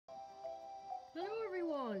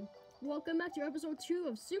Welcome back to episode 2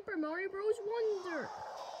 of Super Mario Bros. Wonder!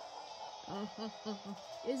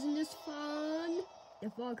 Isn't this fun? The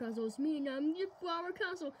Fall Castle is me and I'm the Flower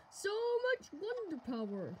Castle. So much wonder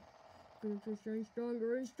power. Getting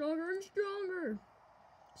stronger and stronger and stronger.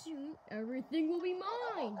 Soon everything will be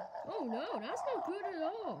mine. Oh no, that's not good at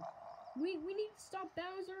all. We need to stop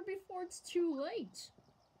Bowser before it's too late.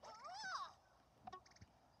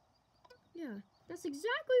 Yeah, that's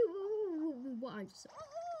exactly what I just said.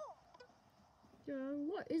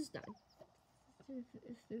 What is that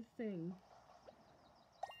thing?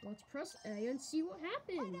 Let's press A and see what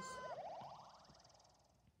happens.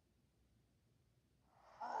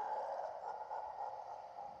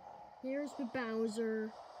 Here's the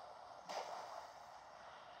Bowser.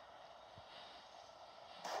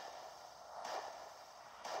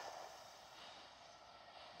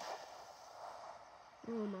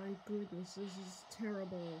 Oh my goodness, this is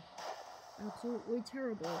terrible. Absolutely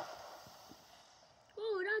terrible.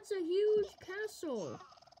 Oh, that's a huge castle.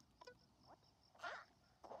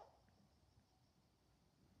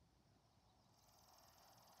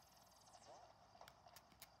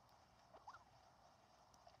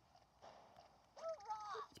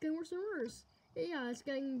 It's getting worse and worse. Yeah, it's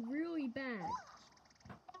getting really bad.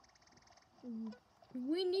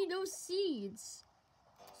 We need those seeds.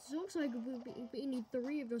 So it looks like we need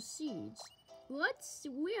 3 of those seeds.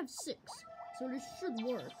 We have 6, so this should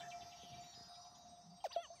work.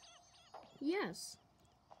 Yes.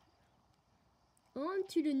 On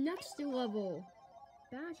to the next level.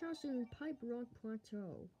 Badge House and Pipe Rock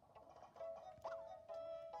Plateau.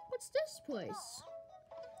 What's this place?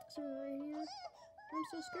 So right here. I'm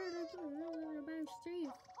so scared I don't know about Badge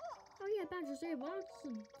Save. Oh yeah, Badge Save.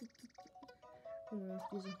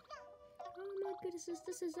 Oh my goodness,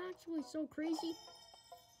 this is actually so crazy.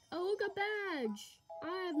 Oh, look, a badge.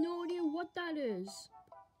 I have no idea what that is,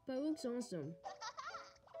 but it looks awesome.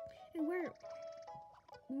 And where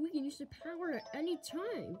we can use the power at any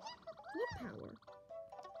time. What power?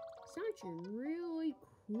 It's actually really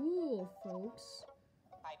cool, folks.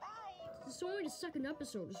 Bye-bye. This is only the 2nd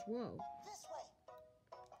episode as well. This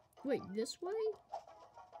way. Wait, this way?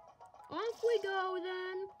 Off we go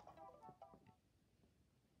then.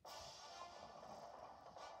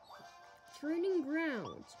 Training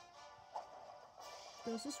ground.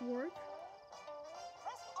 Does this work?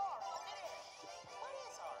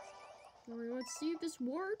 Alright, let's see if this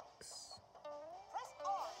works. Press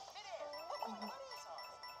R,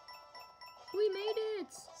 we made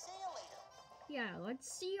it! See you later. Yeah, let's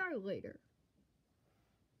see you later.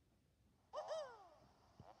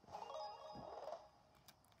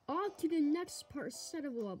 On to the next set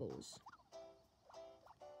of levels.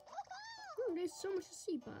 Oh, there's so much to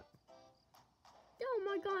see, but... Oh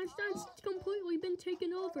my gosh, that's completely been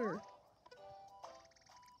taken over.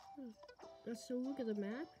 Let's look at the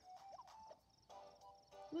map.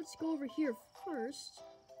 Let's go over here first.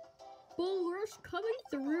 Bull Rush coming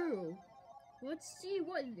through. Let's see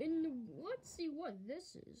what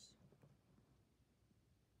this is.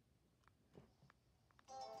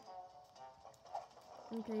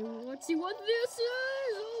 Okay, let's see what this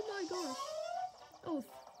is. Oh my gosh. Oh,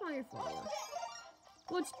 Firefly.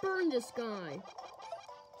 Let's burn this guy.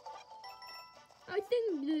 I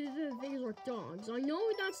think these are dogs. I know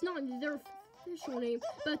that's not their official name,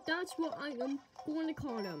 but that's what I am going to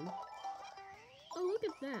call them. Oh, look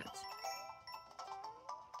at that.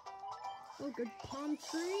 Oh, good palm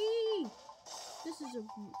tree. This is a...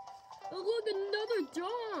 Oh, look, another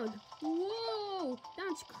dog. Whoa,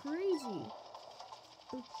 that's crazy.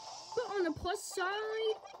 But on the plus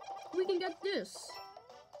side, we can get this.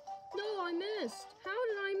 No, I missed. How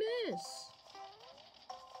did I miss?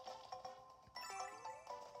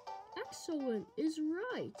 Excellent is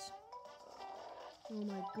right. Oh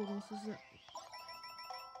my goodness,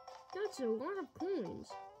 that's a lot of coins.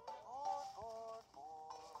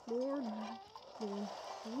 More.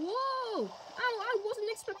 Whoa! I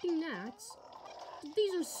wasn't expecting that.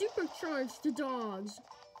 These are supercharged dogs.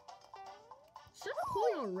 Is that a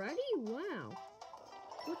coin already? Wow.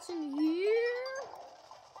 What's in here?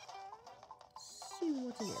 Let's see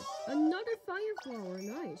what's in here. Another fire flower,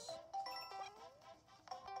 nice.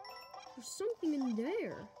 There's something in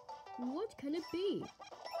there. What can it be?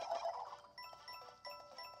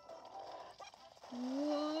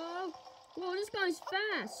 Whoa! Whoa, this guy's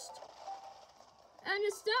fast! And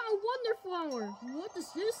it's not a wonder flower! What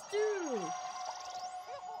does this do?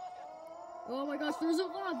 Oh my gosh, there's a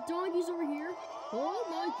lot of doggies over here! Oh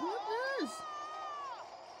my goodness!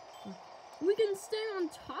 We can stand on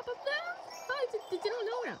top of them? I didn't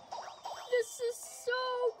know that! This is so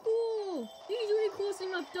cool! These are the coolest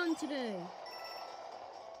thing I've done today!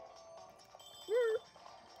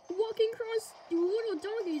 walking across little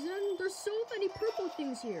doggies, and there's so many purple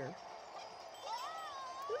things here.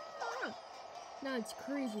 Ah. Nah, it's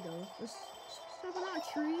crazy though. Let's stop at that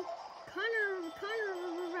tree. Kind of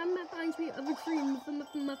reminds me of a tree from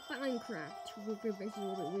Minecraft. Your face is a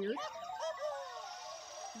little bit weird.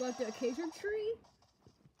 But the acacia tree?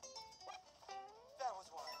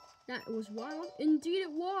 That was wild. Indeed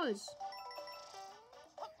it was.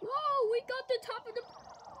 Whoa, we got the top of the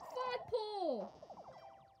flagpole.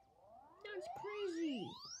 That's crazy.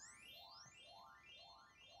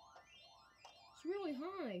 It's really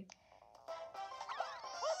high.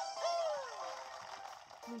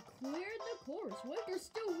 We cleared the course. Wait, there's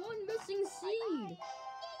still one missing seed.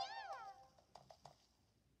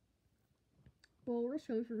 Boulder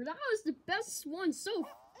Stone Fruit. That was the best one so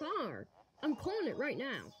far. I'm calling it right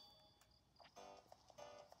now.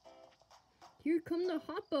 Here come the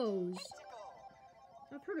hippos.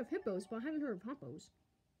 I've heard of hippos, but I haven't heard of hippos.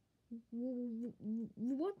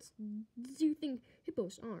 What do you think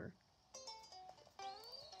hippos are?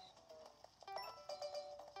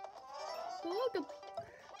 Oh, look.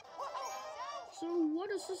 So what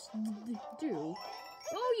does this do?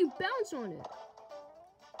 Oh, you bounce on it.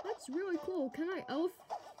 That's really cool. Can I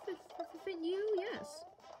fit you? Yes.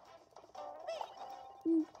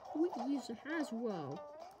 Ooh, we can use a Haswell.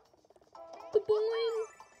 Boing!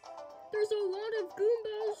 There's a lot of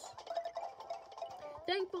Goombas.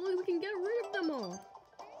 Thankfully, we can get rid of them all,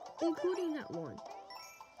 including that one.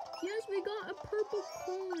 Yes, we got a purple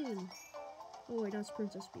coin. Oh wait, that's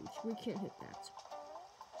Princess Peach. We can't hit that.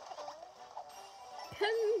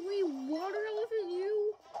 Can we water elephant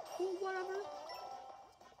you? Or whatever.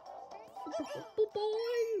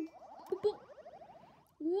 Boing!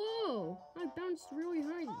 Whoa! I bounced really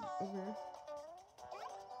high over there.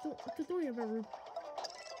 Don't think I've ever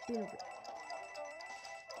been over.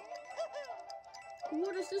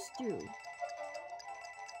 What does this do?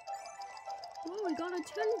 Whoa, we got a 10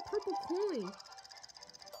 purple coin.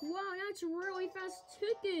 Wow, that's really fast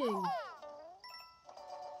ticking.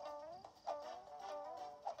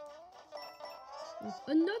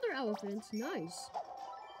 Another elephant, nice.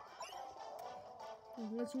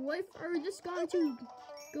 Let's wait for this guy to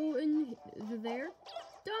go in there.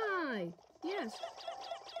 Die! Yes.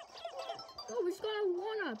 Oh, we just got a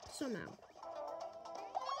 1-up somehow.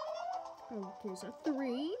 Okay, is that 3?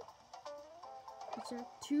 Is that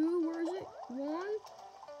 2? Where is it? 1?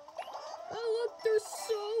 Oh, look, there's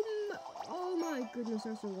so oh my goodness,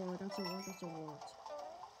 that's a lot. That's a lot. That's a lot.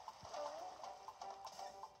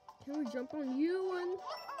 Can we jump on you? And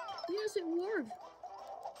yes, it worked.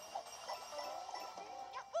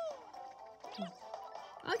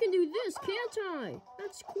 I can do this, can't I?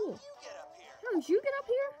 That's cool. How did you get up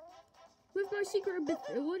here? With my secret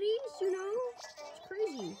abilities, you know? It's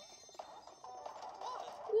crazy.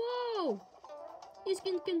 Whoa! This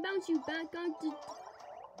can bounce you back on.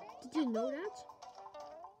 Did you know that?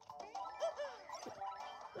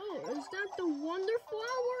 Oh, is that the Wonder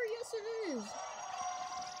Flower? Yes, it is.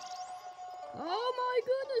 Oh my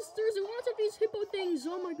goodness, there's lots of these hippo things.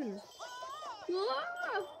 Oh my goodness.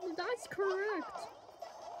 Ah, that's correct.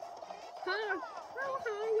 How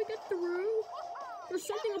do we get through? There's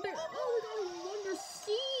something up there. Oh, we got a Wonder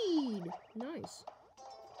Seed. Nice.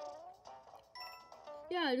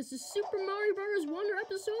 Yeah, this is Super Mario Bros. Wonder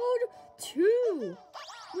Episode 2.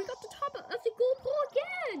 We got the top of the gold pole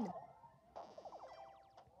again.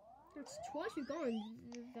 That's twice we've gone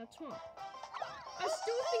that top. I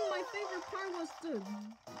still think my favorite part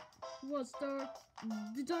was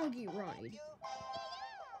the doggy ride.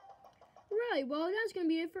 Right, well, that's gonna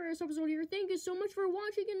be it for this episode here. Thank you so much for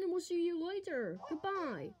watching, and we'll see you later.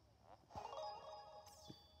 Goodbye.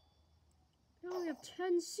 Now we have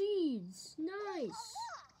 10 seeds. Nice.